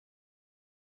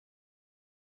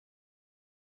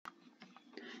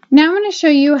Now I'm going to show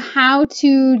you how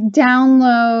to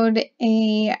download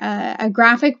a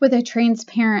graphic with a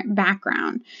transparent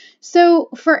background. So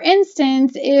for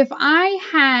instance, if I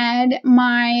had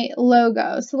my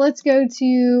logo, so let's go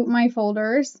to my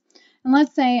folders, and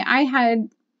let's say I had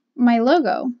my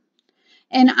logo,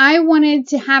 and I wanted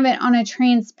to have it on a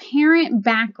transparent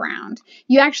background.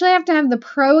 You actually have to have the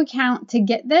pro account to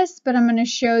get this, but I'm going to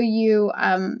show you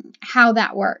how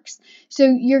that works. So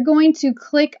you're going to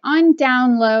click on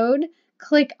download,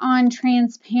 click on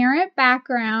transparent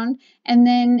background, and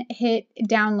then hit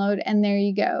download, and there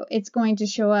you go. It's going to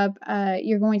show up.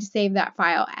 You're going to save that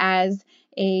file as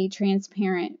a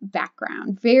transparent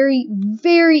background. Very,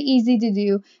 very easy to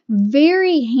do.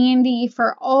 Very handy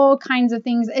for all kinds of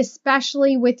things,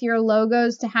 especially with your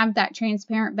logos, to have that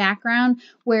transparent background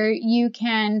where you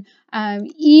can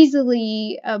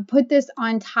easily put this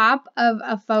on top of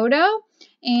a photo.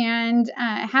 And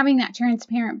having that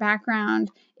transparent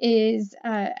background is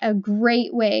a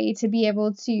great way to be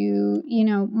able to,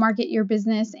 market your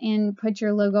business and put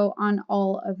your logo on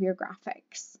all of your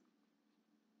graphics.